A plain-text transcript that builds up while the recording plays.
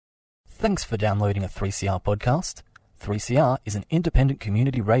Thanks for downloading a 3CR podcast. 3CR is an independent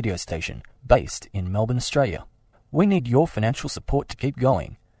community radio station based in Melbourne, Australia. We need your financial support to keep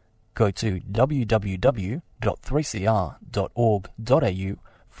going. Go to www.3cr.org.au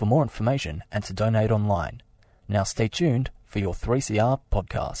for more information and to donate online. Now stay tuned for your 3CR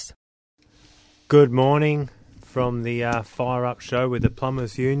podcast. Good morning from the Fire Up Show with the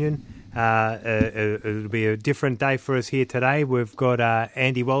Plumbers Union. It'll be a different day for us here today. We've got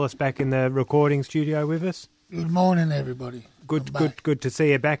Andy Wallace back in the recording studio with us. Good morning, everybody. Good to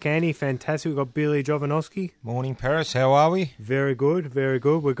see you back, Andy. Fantastic. We've got Billy Jovanovski. Morning, Paris. How are we? Very good, very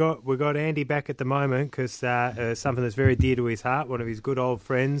good. We got Andy back at the moment because something that's very dear to his heart. One of his good old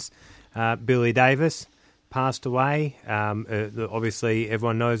friends, Billy Davis, passed away. Obviously,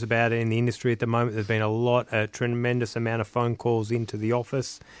 everyone knows about it in the industry at the moment. There's been a tremendous amount of phone calls into the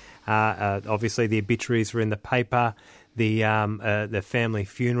office. Obviously, the obituaries were in the paper. The family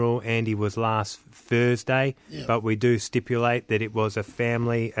funeral, Andy, was last Thursday, but we do stipulate that it was a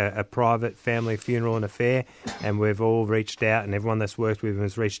private family funeral and affair, and we've all reached out, and everyone that's worked with him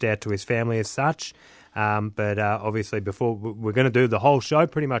has reached out to his family as such. But obviously, before we're going to do the whole show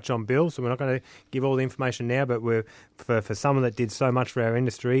pretty much on Bill, so we're not going to give all the information now. But for someone that did so much for our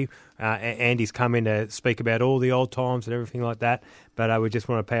industry, Andy's come in to speak about all the old times and everything like that. But we just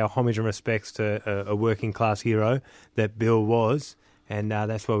want to pay our homage and respects to a working class hero that Bill was, and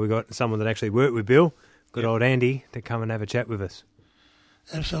that's why we got someone that actually worked with Bill, good old Andy, to come and have a chat with us.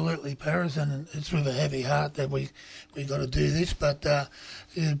 Absolutely, Paris, and it's with a heavy heart that we got to do this. But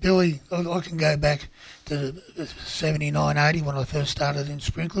Billy, I can go back to 79, 80 when I first started in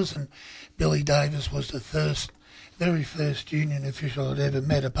sprinklers, and Billy Davis was the very first union official I'd ever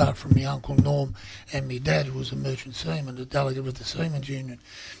met, apart from my Uncle Norm and my dad, who was a merchant seaman, the delegate with the Seamen's Union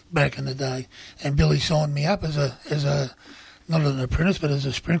back in the day. And Billy signed me up as a not an apprentice, but as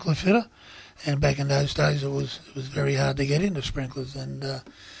a sprinkler fitter. And back in those days, it was very hard to get into sprinklers, and it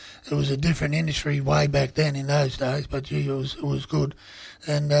was a different industry way back then in those days. But gee, it was good.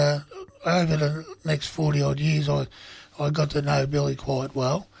 And over the next 40 odd years, I got to know Billy quite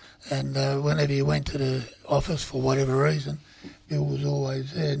well. And whenever he went to the office for whatever reason, Bill was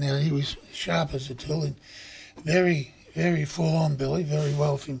always there. Now he was sharp as a tool and very, very full on, Billy, very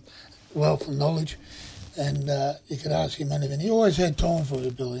wealth of knowledge. And you could ask him anything. He always had time for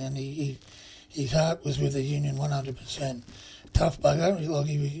it, Billy, and his heart was with the union 100%. Tough bugger, like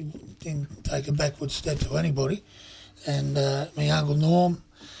he didn't take a backward step to anybody. And my Uncle Norm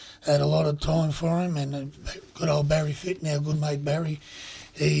had a lot of time for him, and good old Barry Fitton, our good mate Barry,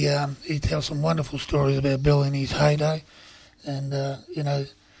 he tells some wonderful stories about Bill in his heyday. And,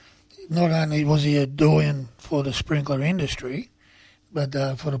 not only was he a doyen for the sprinkler industry, but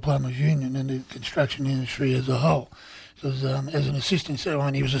for the Plumbers Union and the construction industry as a whole. Because as an assistant,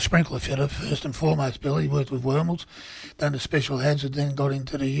 he was a sprinkler fitter first and foremost, Billy. He worked with Wormels, done the special hazard, then got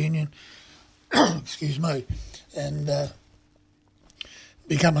into the union, excuse me, and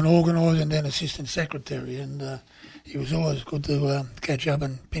become an organiser and then assistant secretary. And he was always good to catch up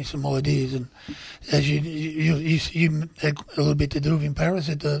and pinch some ideas. And as you had a little bit to do with him, Paris,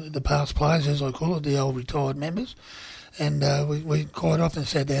 at the past players, as I call it, the old retired members. And we quite often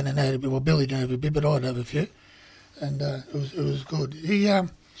sat down and had a bit. Well, Billy didn't have a bit, but I'd have a few. And it was good.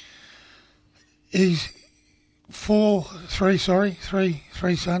 He's three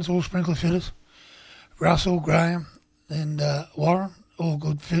sons, all sprinkler fitters. Russell, Graham, and Warren, all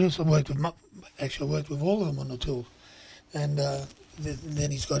good fitters. I worked with all of them on the tools. And then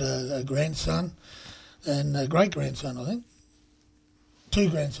he's got a grandson and a great grandson, I think. 2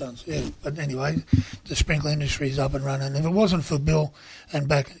 grandsons, yeah. But anyway, the sprinkler industry is up and running. If it wasn't for Bill and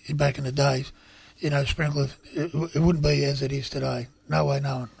back in the days, sprinkler, it wouldn't be as it is today. No way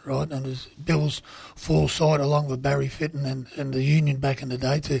known, right? And it was Bill's foresight, along with Barry Fitton and the union back in the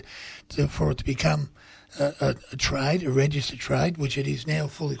day, for it to become a trade, a registered trade, which it is now,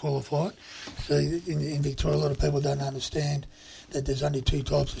 fully qualified. So in Victoria, a lot of people don't understand that there's only 2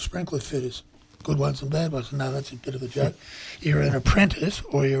 types of sprinkler fitters. Good ones and bad ones. No, that's a bit of a joke. You're an apprentice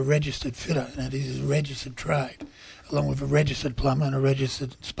or you're a registered fitter, and it is a registered trade, along with a registered plumber and a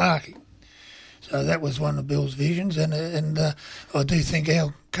registered sparky. So that was one of Bill's visions, and I do think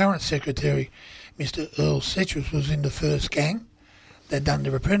our current secretary, Mr. Earl Setchers, was in the first gang that done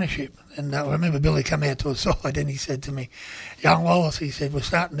their apprenticeship. And I remember Billy come out to a side and he said to me, "Young Wallace," he said, "we're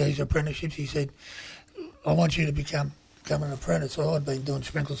starting these apprenticeships." He said, "I want you to become an apprentice." So I'd been doing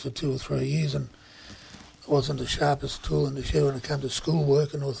sprinklers for 2 or 3 years, and I wasn't the sharpest tool in the shed when it came to school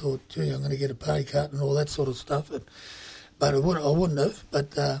work, and I thought, gee, I'm going to get a pay cut and all that sort of stuff. But I wouldn't have.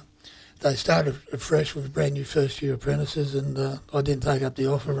 But they started fresh with brand new first-year apprentices, and I didn't take up the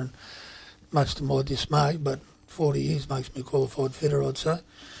offer, and much to my dismay, but 40 years makes me a qualified fitter, I'd say.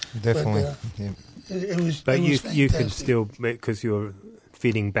 Definitely. But, Yeah. it was But fantastic. you can still, because you're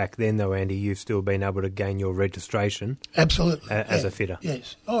fitting back then though, Andy, you've still been able to gain your registration Absolutely. as a fitter.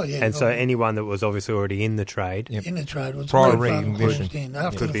 Yes. Oh, yeah. And so anyone that was obviously already in the trade, Yep. in the trade was Prior very recognition. in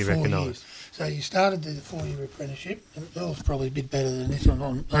after Could the be 4 recognised. years. So you started the 4-year apprenticeship, and Earl's probably a bit better than this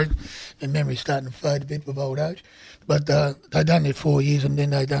one. My memory's starting to fade a bit with old age. But they done their 4 years, and then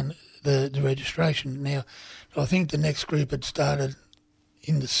they done the registration. Now, I think the next group had started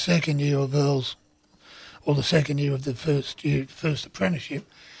in the second year of Earl's, or the second year of the first apprenticeship,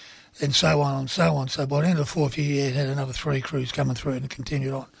 and so on and so on. So by the end of the 4th year, you had another 3 crews coming through and it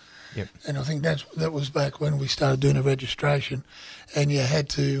continued on. Yep. And I think that was back when we started doing the registration, and you had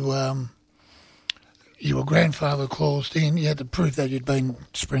to, you were grandfather claused in, you had to prove that you'd been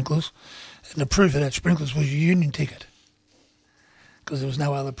sprinklers, and the proof of that sprinklers was your union ticket, because there was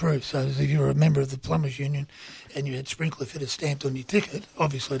no other proof. So if you were a member of the Plumbers Union and you had sprinkler fitter stamped on your ticket,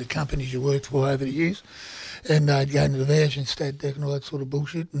 obviously the companies you worked for over the years, and they'd go into the version, stat deck and all that sort of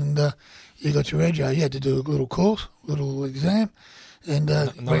bullshit, and you got your rego. You had to do a little course, little exam. And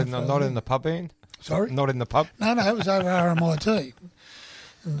Not in the pub, Ian? Sorry? Not in the pub? No, it was over RMIT.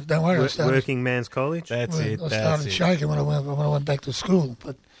 And don't worry, I started, Working Man's College. That's I it. started shaking when I went back to school.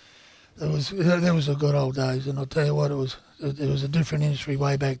 But there was a good old days, and I'll tell you what, it was a different industry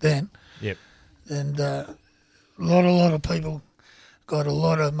way back then. Yep. And a lot of people made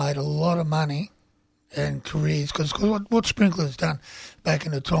a lot of money and careers, because what Sprinkler's done back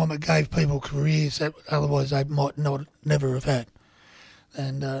in the time, it gave people careers that otherwise they might never have had.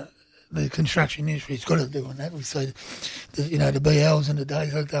 And the construction industry's got to do on that. We see, the BLs in the day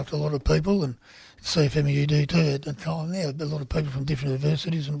hooked up to a lot of people, and CFMU do too at the time there. A lot of people from different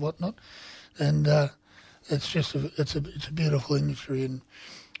universities and whatnot, and it's a beautiful industry. And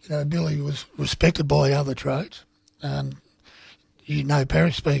Billy was respected by other trades.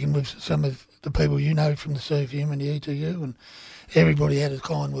 Paris, speaking with some of the people from the CFM and the ETU, and everybody had a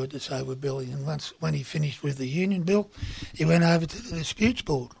kind word to say with Billy. And when he finished with the union, Bill, he went over to the disputes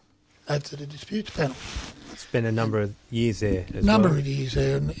board, over to the disputes panel. Spent a number of years there. Of years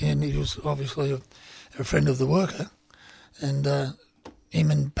there, and he was obviously a friend of the worker. And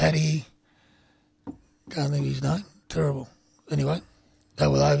him and Paddy, can't think of his name, terrible. Anyway, they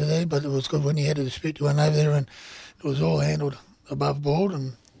were over there, but it was good when he had a dispute. You went over there, and it was all handled above board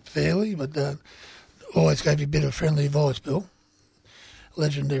and fairly, but always gave you a bit of friendly advice, Bill.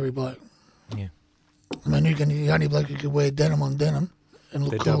 Legendary bloke. Yeah. I mean, the only bloke who could wear denim on denim and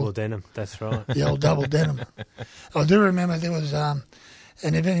look The cool. double denim, that's right. The old double denim. I do remember there was, and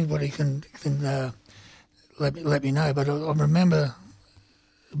if anybody can let me know, but I remember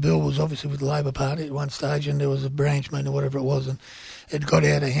Bill was obviously with the Labor Party at one stage, and there was a branch meeting or whatever it was, and it got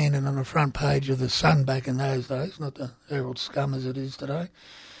out of hand, and on the front page of the Sun back in those days, not the Herald Scum as it is today,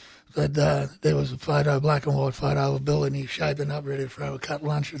 but there was a photo, black and white photo of Bill, and he's shaping up ready to throw a cut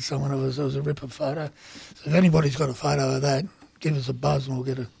lunch at someone. It was a ripper photo. So if anybody's got a photo of that, give us a buzz and we'll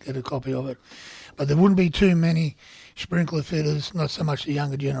get a copy of it. But there wouldn't be too many sprinkler fitters, not so much the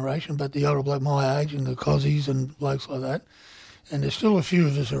younger generation, but the older bloke my age and the Cozzies and blokes like that. And there's still a few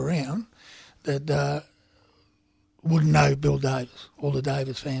of us around that wouldn't know Bill Davis or the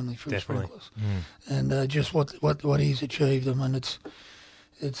Davis family through Definitely. sprinklers, and just what he's achieved. I mean,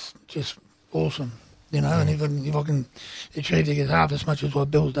 it's just awesome, And if I can achieve to get half as much as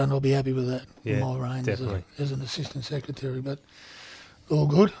what Bill's done, I'll be happy with that in my reign as an assistant secretary. But all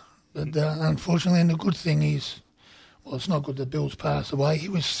good. But unfortunately, and the good thing is, well, it's not good that Bill's passed away. He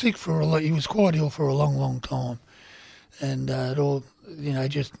was sick he was quite ill for a long, long time. And it all,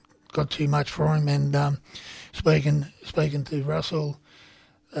 just got too much for him. And speaking to Russell,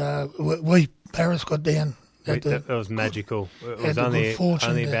 Paris got down. That was magical. It was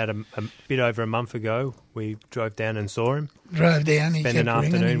only about a bit over a month ago. We drove down and saw him. Spent an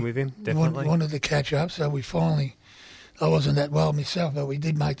afternoon with him, definitely. Wanted to catch up, so we finally... I wasn't that well myself, but we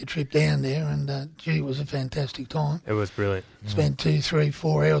did make the trip down there, and it was a fantastic time. It was brilliant. Spent 2, 3,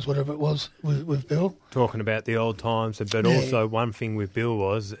 4 hours, whatever it was, with Bill. Talking about the old times, but also one thing with Bill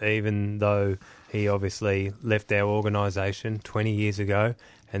was, even though he obviously left our organisation 20 years ago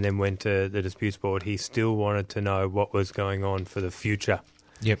and then went to the disputes board, he still wanted to know what was going on for the future.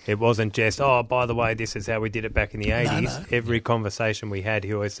 Yep. It wasn't just, by the way, this is how we did it back in the 80s. No. Every conversation we had,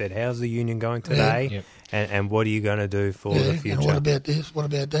 he always said, how's the union going today? Yep. And what are you going to do for the future? And what about this? What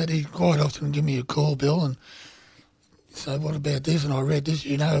about that? He quite often give me a call, Bill, and say, what about this? And I read this,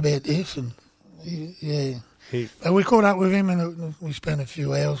 about this? And and we caught up with him, and we spent a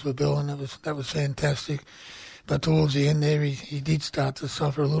few hours with Bill, and that was fantastic. But towards the end there, he did start to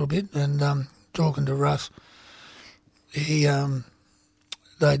suffer a little bit. And talking to Russ,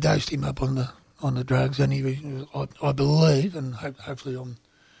 they dosed him up on the drugs, and I believe, and hopefully I'm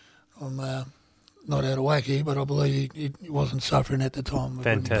not out of whack here, but I believe he wasn't suffering at the time.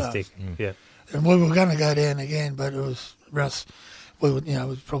 Fantastic. Yeah. And we were going to go down again, but it was Russ. It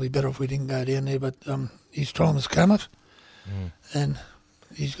was probably better if we didn't go down there. But his time has cometh, and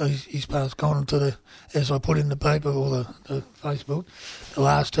he's passed on to as I put in the paper or the Facebook, the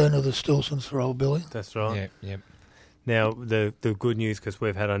last turn of the Stilsons for old Billy. That's right. Yep. Now, the good news, because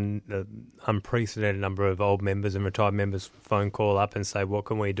we've had an unprecedented number of old members and retired members phone call up and say, what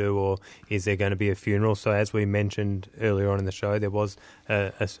can we do, or is there going to be a funeral? So as we mentioned earlier on in the show, there was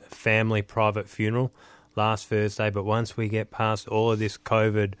a family private funeral last Thursday, but once we get past all of this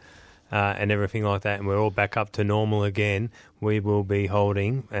COVID and everything like that and we're all back up to normal again, we will be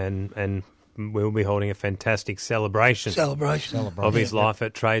holding and we'll be holding a fantastic celebration of his life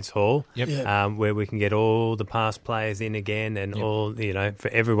at Trades Hall, where we can get all the past players in again and all, for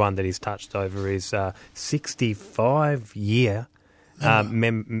everyone that he's touched over his 65-year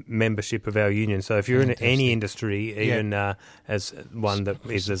membership of our union. So if you're in any industry, even as one that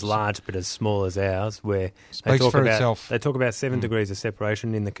is as large but as small as ours, where they talk about 7 degrees of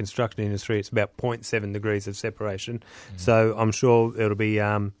separation. In the construction industry, it's about 0.7 degrees of separation. So I'm sure it'll be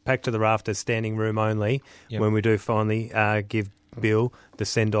packed to the rafters, standing room only, when we do finally give Bill the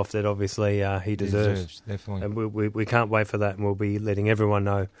send-off that obviously he deserves. Definitely. And we can't wait for that, and we'll be letting everyone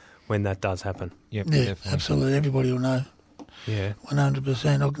know when that does happen. Definitely. Absolutely. Everybody will know. Yeah,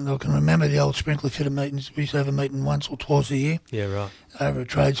 100%. I can remember the old sprinkler fitter meetings. We used to have a meeting once or twice a year. Yeah, right. Over at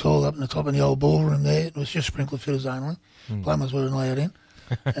Trades Hall up in the top of the old ballroom there. It was just sprinkler fitters only. Plumbers weren't allowed in.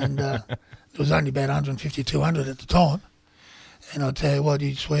 And there was only about 150, 200 at the time. And I tell you what,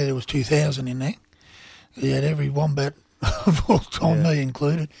 you'd swear there was 2,000 in there. You had every wombat of all time, me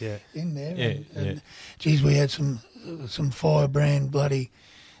included, in there. And geez, we had some firebrand bloody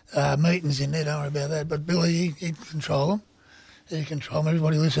meetings in there. Don't worry about that. But Billy, he'd control them. He controlled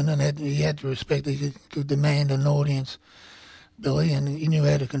everybody listening. He had to respect. He could demand an audience, Billy, and he knew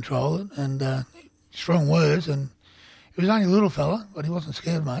how to control it. And strong words. And he was only a little fella, but he wasn't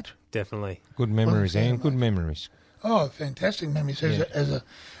scared much. Definitely. Good memories, Ian. Good memories. Oh, fantastic memories. As a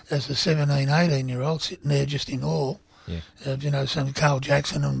 17, 18-year-old sitting there just in awe of, some Carl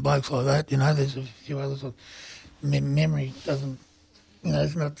Jackson and blokes like that. There's a few others. Memory doesn't.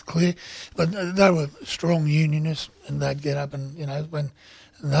 It's not clear, but they were strong unionists, and they'd get up and, when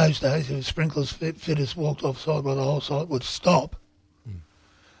in those days, if sprinklers fitters walked off site, well, the whole site would stop,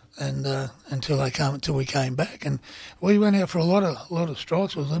 and until we came back, and we went out for a lot of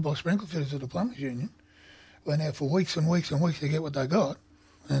strikes. It was led by sprinkler fitters of the plumbers union. Went out for weeks and weeks and weeks to get what they got,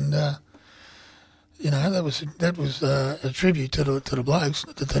 and that was a tribute to the blokes,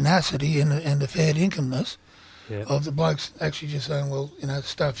 the tenacity and the fair incomeness. Yeah. Of the blokes actually just saying, well,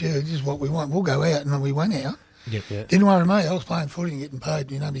 stuff you, this is what we want. We'll go out, and then we went out. Didn't worry me. I was playing footy and getting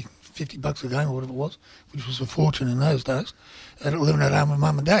paid, maybe $50 a game or whatever it was, which was a fortune in those days. Living at home with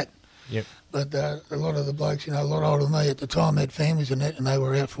mum and dad. Yep. But a lot of the blokes, a lot older than me at the time, had families and that, and they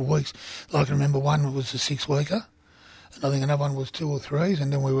were out for weeks. I can remember one was a 6-weeker, and I think another one was 2 or 3s,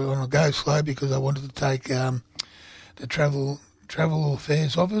 and then we were on a go slow because I wanted to take the travel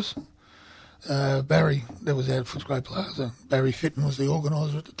affairs office. Barry, that was out at Footscray Plaza. Barry Fitton was the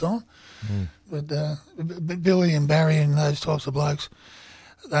organiser at the time. But Billy and Barry and those types of blokes,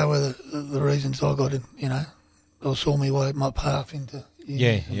 they were the reasons I got in, or saw me my path into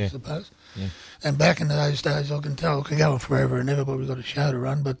I suppose. Yeah. And back in those days, I can tell, I could go on forever and ever, but we've got a show to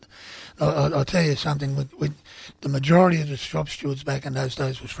run. But I'll tell you something, the majority of the shop stewards back in those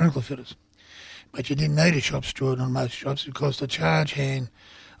days were sprinkler fitters. But you didn't need a shop steward on most shops because the charge hand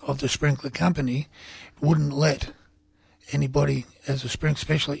of the sprinkler company wouldn't let anybody,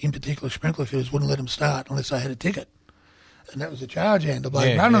 especially in particular sprinkler fitters, wouldn't let them start unless they had a ticket. And that was the charge hand, the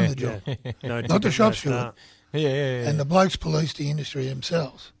bloke running the job, not the shop steward. And the blokes policed the industry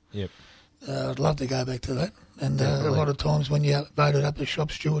themselves. Yep. I'd love to go back to that. And a lot of times when you voted up a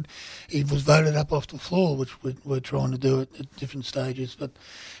shop steward, he was voted up off the floor, which we're trying to do at different stages. But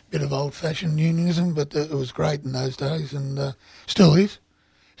a bit of old-fashioned unionism, but it was great in those days and still is.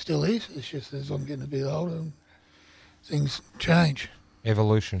 Still is. It's just as I'm getting a bit older, things change.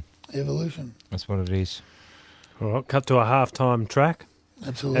 Evolution. That's what it is. All right, cut to a half-time track.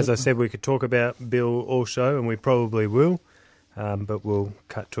 Absolutely. As I said, we could talk about Bill all show, and we probably will, but we'll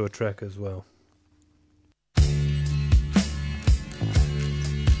cut to a track as well.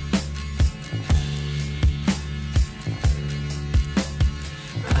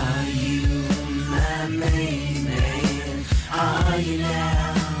 Are you my man? Are you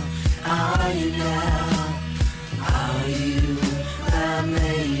now? Are you now? Are you my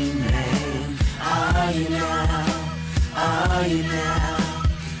main man? Are you now? Are you now?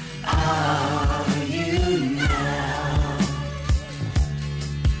 Are you now?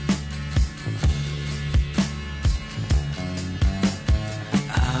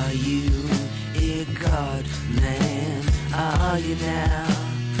 Are you a god man? Are you now?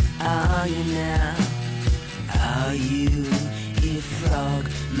 Are you now? Are you a frog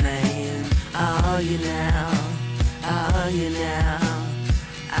man? Are you now? Are you now?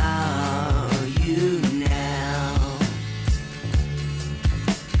 Are you now?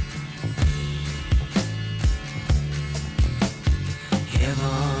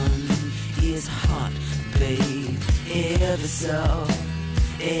 Heaven is hot, babe, ever so,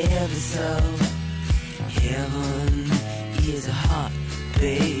 ever so. Heaven is hot,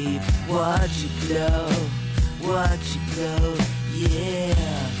 babe, watch it glow, watch it glow,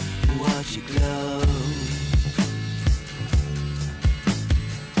 yeah, watch it glow.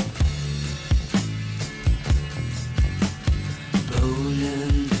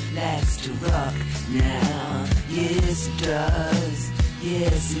 Roland likes to rock now, yes it does,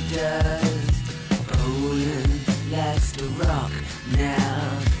 yes it does. Roland likes to rock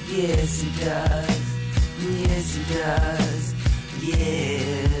now, yes it does, yes it does,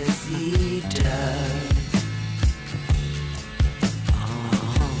 yes he does.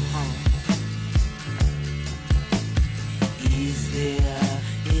 Is there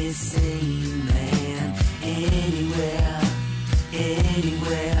a sane man anywhere,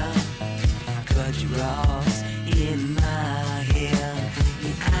 anywhere? Cut your rocks in my hair.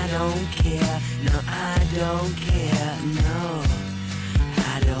 I don't care, no I don't care, no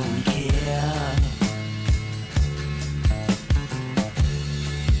I don't care.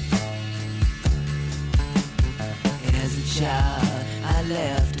 As a child I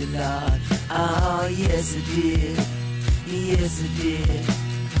laughed a lot, oh yes I did, yes I did.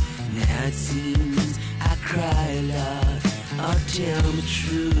 Now it seems I cry a lot, oh tell me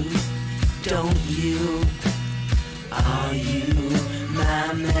true, don't you? Are you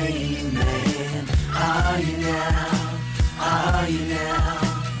my main man? Are you now? Are you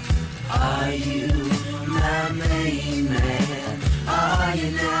now? Are you my main man? Are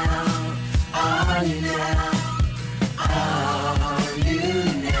you now? Are you now? Are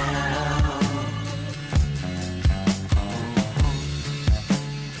you now?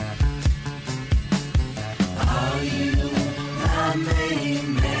 Are you my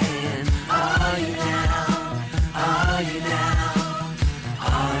main man? Are you now? Are you now?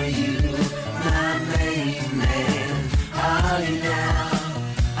 Are you my main man? Are you now?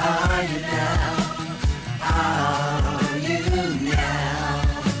 Are you now? Are you now?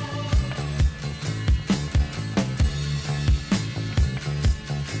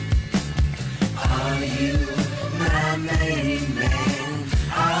 Are you my main man?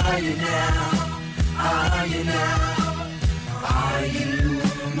 Are you now? Are you now? Are you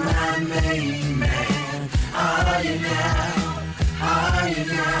my main man? Are you now? Are you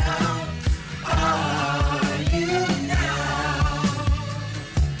now? Are you now?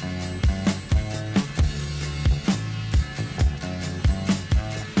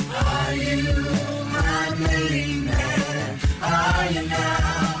 Are you my main man? Are you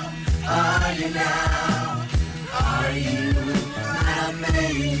now? Are you now? Are you my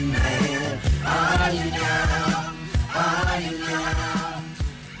main man? Are you now? Are you now?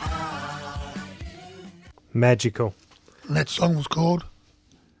 Magical. And that song was called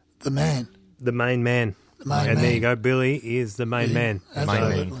The Man. The main man. The main And man. there you go, Billy is the main Yeah, man.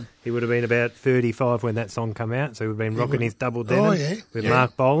 absolutely. He would have been about 35 when that song came out, so he would have been rocking would- his double denim Oh, yeah, with yeah.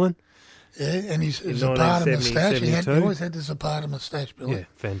 Mark Bolan. Yeah, and his In Zapata 1970, moustache. He 72. always had the Zapata moustache, Billy. Yeah,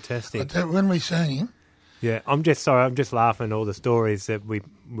 fantastic. But when we seen him, Yeah, I'm just laughing at all the stories that we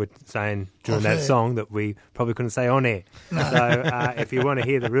were saying during Off that air. song that we probably couldn't say on air. So if you want to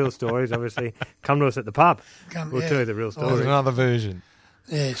hear the real stories, obviously, come to us at the pub. We'll yeah. tell you the real There's story. another version.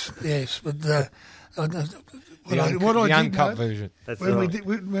 yes, but The, what I did uncut know, version. That's when right.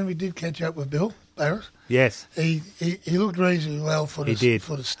 when we did catch up with Bill Barris, Yes, he looked reasonably well for he the did.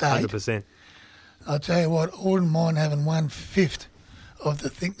 for the state. 100%. I'll tell you what, I wouldn't mind having 1/5 of the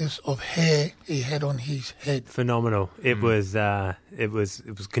thickness of hair he had on his head. Phenomenal. It was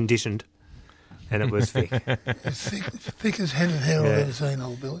conditioned, and it was thick. It's thickest head of hair Yeah. I've ever seen,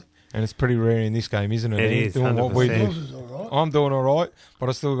 old Billy. And it's pretty rare in this game, isn't it? It Ian? is, Doing what we 100%. do. Yours is all right. I'm doing all right, but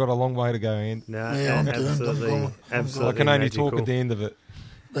I still got a long way to go, Ian. No, Yeah, I'm doomed. I'm absolutely, gone. I'm absolutely. I can only magical. talk at the end of it.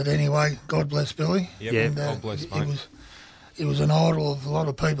 But anyway, God bless Billy. Yep. Yeah. And, God bless, he mate. was he was an idol of a lot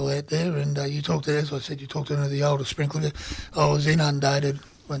of people out there. And you talked to, as I said, you talked to the older Sprinkler. I was inundated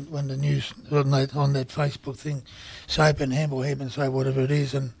when the news on that Facebook thing, Soap and Handball, say whatever it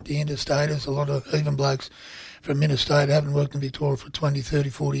is, and the interstaters, a lot of even blokes from interstate haven't worked in Victoria for 20, 30,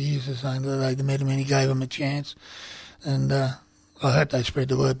 40 years, are saying that they met him and he gave them a chance. And I hope they spread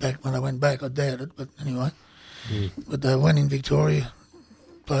the word back when I went back. I doubt it, but anyway. But they went in Victoria,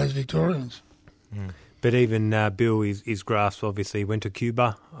 plays Victorians. But even Bill, his grasp, obviously, went to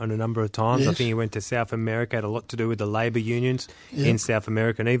Cuba on a number of times. Yes. I think he went to South America, had a lot to do with the labour unions in South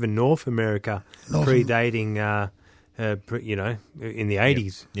America and even North America, predating, in the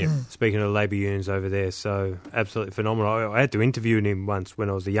 80s. Yep. Speaking of the labour unions over there. So absolutely phenomenal. I had to interview him once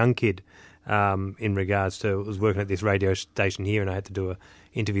when I was a young kid in regards to, I was working at this radio station here and I had to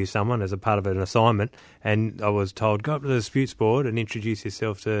interview someone as a part of an assignment, and I was told, go up to the disputes board and introduce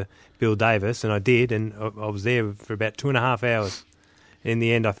yourself to Bill Davis, and I did, and I was there for about 2.5 hours. In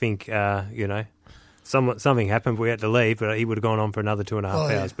the end, I think, something happened, we had to leave, but he would have gone on for another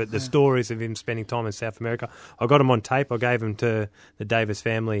 2.5 hours. But the stories of him spending time in South America, I got him on tape, I gave him to the Davis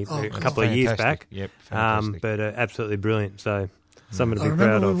family a couple of years back. Yep, fantastic. But absolutely brilliant, so something to I be proud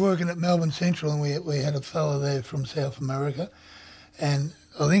remember we of. were working at Melbourne Central, and we had a fellow there from South America, and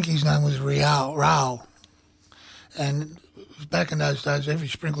I think his name was Raul. And back in those days, every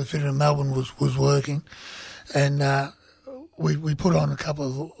sprinkler fitter in Melbourne was working, and we put on a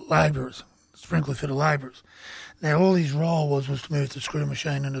couple of labourers, sprinkler fitter labourers. Now, all his role was to move the screw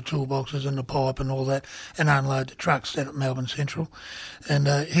machine and the toolboxes and the pipe and all that, and unload the trucks down at Melbourne Central. And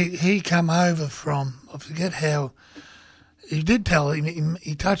he come over from, I forget how, he did tell him,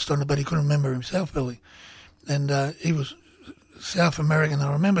 he touched on it, but he couldn't remember himself, Billy. And he was South American.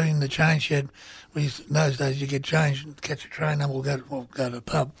 I remember in the change shed, in those days you get changed, catch a train, and we'll go to the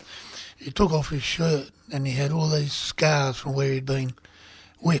pub. He took off his shirt and he had all these scars from where he'd been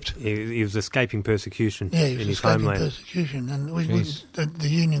whipped. He was escaping persecution Yeah, he in was his escaping homeland. persecution, and the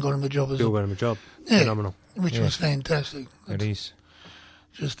union got him a job as Bill got him a job. Yeah, Phenomenal. which was fantastic. It is.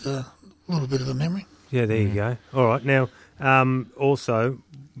 Just a little bit of a memory. Yeah, there you go. All right, now, also,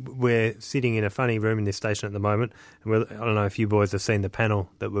 we're sitting in a funny room in this station at the moment, and I don't know if you boys have seen the panel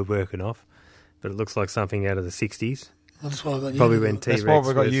that we're working off, but it looks like something out of the 60s. That's why I got you. Probably to when do it. T-Rex That's why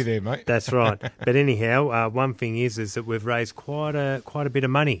we got was- you there, mate. That's right. But anyhow, one thing is that we've raised quite a bit of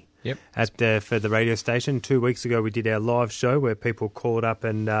money. Yep. For the radio station. 2 weeks ago, we did our live show where people called up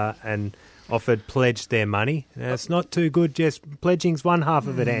and pledged their money. Now, it's not too good. Just pledging's one half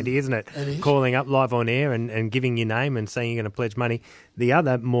of it, Andy, isn't it? It is. Calling up live on air and giving your name and saying you're going to pledge money. The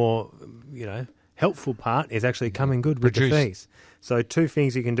other more, helpful part is actually coming good with the Produce. fees. So 2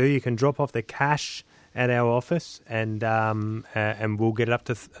 things you can do. You can drop off the cash at our office and we'll get it up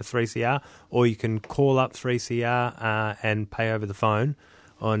to 3CR, or you can call up 3CR and pay over the phone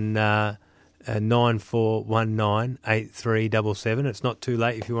on 94198377. It's not too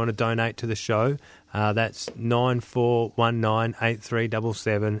late if you want to donate to the show. That's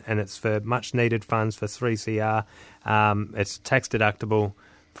 94198377, and it's for much needed funds for 3CR. It's tax deductible.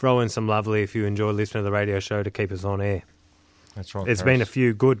 Throw in some lovely if you enjoy listening to the radio show to keep us on air. That's right. There's Paris. been a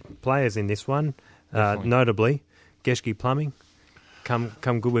few good players in this one, Definitely. notably Geschke Plumbing. Come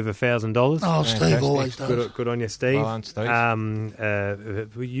good with $1,000. Oh, Steve Fantastic. always does. Good on you, Steve. Well done, Steve.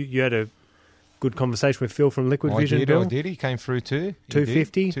 You had a good conversation with Phil from Liquid Vision, I Bill. did. He came through too. He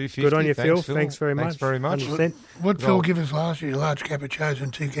 250. did. 250. Good on you, Phil. Thanks, Thanks very much. Thanks very much. 100%. What Well- Phil give us last year? A large cappuccino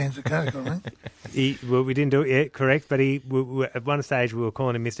and 2 cans of Coke, I think. We didn't do it yet, correct, but we at one stage we were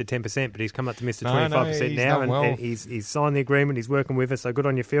calling him Mr. 10%, but he's come up to Mr. No, 25% he's now, done well. and he's signed the agreement, he's working with us, so good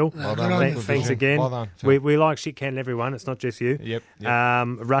on you, Phil. Well done, good on mate. you, Good Thanks Phil. again. Well done, Phil. We like shit canning everyone, it's not just you. Yep.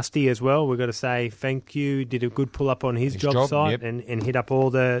 Rusty as well, we've got to say thank you. Did a good pull up on his job site yep. and hit up all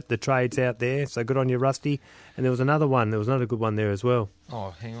the trades out there, so good on you, Rusty. And there was another good one there as well.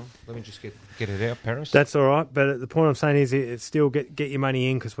 Oh, hang on. Let me just get it out, Paris. That's all right, but the point I'm saying is it's still get your money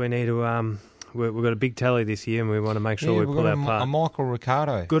in, because we need to. We've got a big tally this year, and we want to make sure we we've pull got our part. a Michael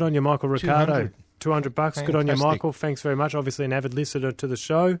Ricardo. Good on you, Michael Ricardo. 200. $200. Good on you, Fantastic. Michael. Thanks very much. Obviously, an avid listener to the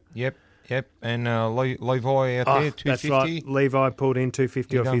show. Yep. And Levi out there, 250. That's right. Levi pulled in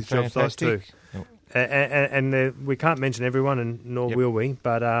 250 You've off done his job site too. fantastic. Yep. And we can't mention everyone, and nor Yep. will we.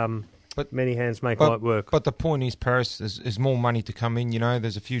 But many hands make light work. But the point is, Paris, there's more money to come in.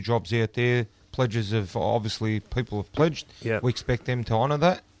 There's a few jobs out there. Pledges of, obviously, people have pledged. Yep. We expect them to honour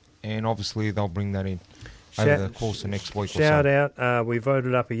that, and obviously they'll bring that in over the course of next week Shout or so. out, we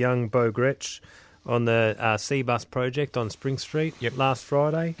voted up a young Bo Gretsch on the C-Bus project on Spring Street Yep. last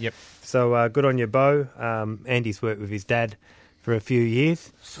Friday. Yep. So good on you, Bo. Andy's worked with his dad for a few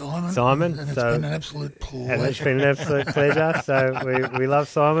years. Simon. And it's So- been an absolute pleasure. And it's been an absolute pleasure. So we love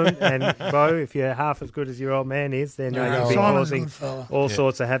Simon. And Bo, if you're half as good as your old man is, then No, you'll be Simon's a causing good fella. all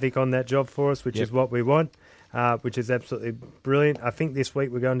sorts of havoc on that job for us, which is what we want, which is absolutely brilliant. I think this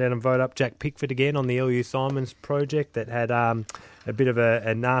week we're going down and vote up Jack Pickford again on the LU Simons project that had a bit of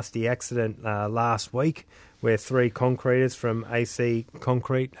a nasty accident last week where 3 concreters from AC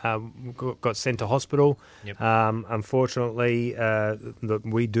Concrete got sent to hospital. Yep. Unfortunately,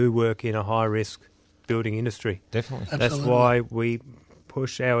 we do work in a high-risk building industry. Definitely. That's Absolutely. why we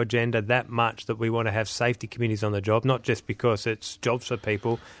push our agenda that much that we want to have safety committees on the job, not just because it's jobs for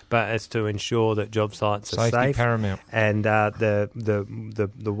people, but it's to ensure that job sites are Safety safe. paramount. And the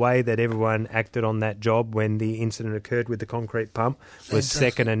way that everyone acted on that job when the incident occurred with the concrete pump was Fantastic.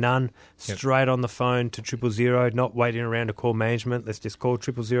 second to none. Yep. Straight on the phone to 000, not waiting around to call management. Let's just call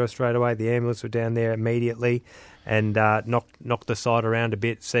 000 straight away. The ambulance were down there immediately and knocked the site around a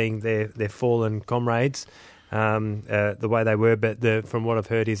bit, seeing their fallen comrades. The way they were, but from what I've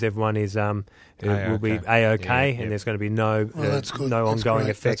heard is everyone is will be A-OK, Yeah. and there's going to be no that's good. no That's ongoing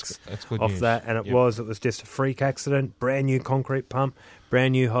great. effects That's good off news. that. And it Yep. was just a freak accident, brand new concrete pump,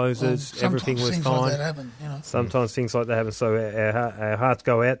 brand new hoses, Well, everything was sometimes fine. things like that happen, you know. Sometimes things like that happen, so our hearts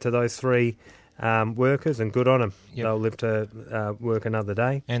go out to those 3 workers, and good on them. Yep. They'll live to work another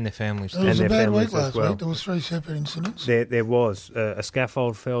day. And their families. It was their a bad families week last as well. week. There was 3 separate incidents. There was a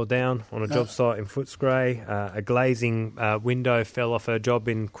scaffold fell down on a job site in Footscray. A glazing window fell off a job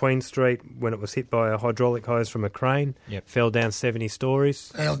in Queen Street when it was hit by a hydraulic hose from a crane. Yep. Fell down 70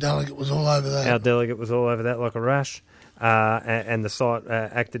 stories. Our delegate was all over that. Our delegate was all over that like a rash. And the site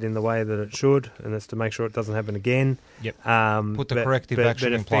acted in the way that it should, and that's to make sure it doesn't happen again. Yep. Put the corrective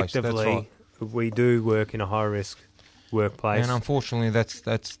action in place. That's effectively, right. we do work in a high-risk workplace. And unfortunately, that's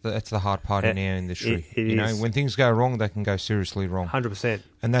the hard part in our industry. it you know, is. when things go wrong, they can go seriously wrong. 100%.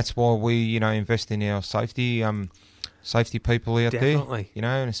 And that's why we, invest in our safety people out Definitely. there.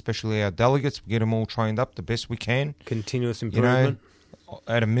 And especially our delegates, we get them all trained up the best we can. Continuous You improvement. know,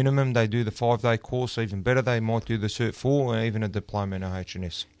 at a minimum, they do the 5-day course. Even better, they might do the Cert 4 and even a diploma in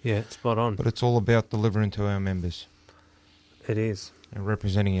OH&S. Yeah, spot on. But it's all about delivering to our members It is. and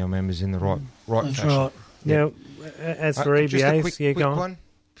representing our members in the right That's fashion. right. Now, as for just a EBAs, quick go on. one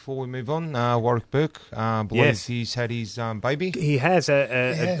before we move on. Warwick Burke believes Yes. he's had his baby. He has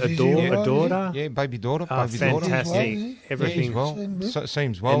a is he all right, daughter, Yeah, baby daughter. Oh, baby daughter. fantastic. Is he? Yeah, everything. he's well. Seems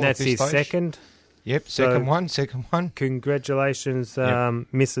Seems well. and at that's this his stage. second. Yep, So- second one. Congratulations,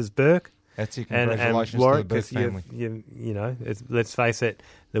 Mrs. Burke. That's it. And Congratulations Warwick, to the Burke 'cause family. you know, let's face it,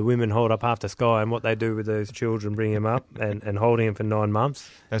 the women hold up half the sky, and what they do with those children, bring them up and holding them for 9 months,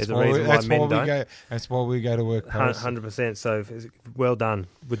 That's is the why, reason why men don't. That's why we go to work. Paris. 100%. So well done.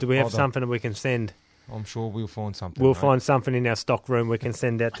 Do we have Well done. something that we can send? I'm sure we'll find something. We'll mate. find something in our stock room we can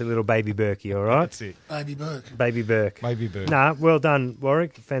send out to little baby Berkey. All right, That's it. Baby Burke. baby Burke. Maybe Burke. Nah, well done,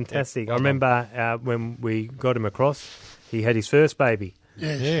 Warwick. Fantastic. well I remember when we got him across, he had his first baby,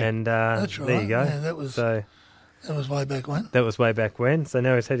 Yes. Yeah. and That's right. there you go. Yeah, that was way back when. that was way back when. So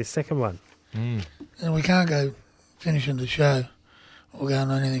now he's had his second one. Mm. And we can't go finishing the show or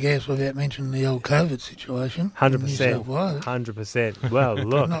going on anything else without mentioning the old COVID situation. in New South 100%. Wales. 100%. Well,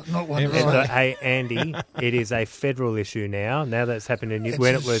 look. Not one to Yeah, say. Hey, Andy, it is a federal issue now. Now that's happened in It's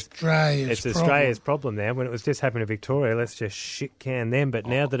when it was. Australia's It's Australia's problem now. When it was just happening to Victoria, let's just shit can them. But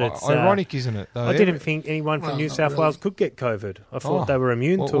now that it's ironic, isn't it? Though? I didn't think anyone from Well, New not South really. Wales could get COVID. I thought Oh. they were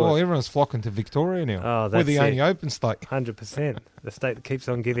immune to Well, it. everyone's flocking to Victoria now. Oh, We're that's the it. only open state. 100%. The state that keeps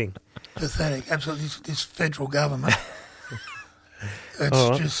on giving. pathetic. Absolutely, this federal government. It's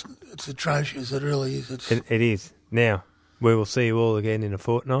All right. just, it's atrocious. It really is. It is. Now, we will see you all again in a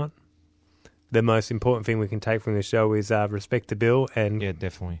fortnight. The most important thing we can take from the show is respect the bill and Yeah,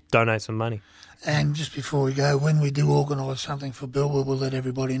 definitely. donate some money. And just before we go, when we do organise something for Bill, we'll let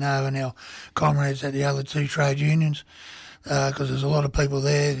everybody know, and our comrades at the other 2 trade unions, because there's a lot of people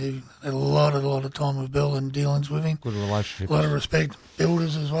there who had a lot of time with Bill and dealings with him. Good relationship. A lot of respect.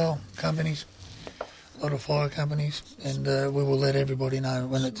 Builders as well, companies, a lot of fire companies, and we will let everybody know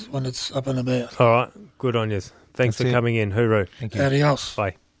when it's up and about. All right. Good on you. Thanks That's for it. coming in. Hooroo. Thank you. Adios.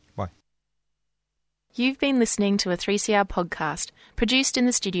 Bye. You've been listening to a 3CR podcast produced in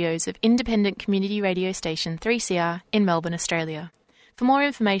the studios of independent community radio station 3CR in Melbourne, Australia. For more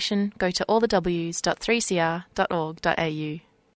information, go to allthews.3cr.org.au.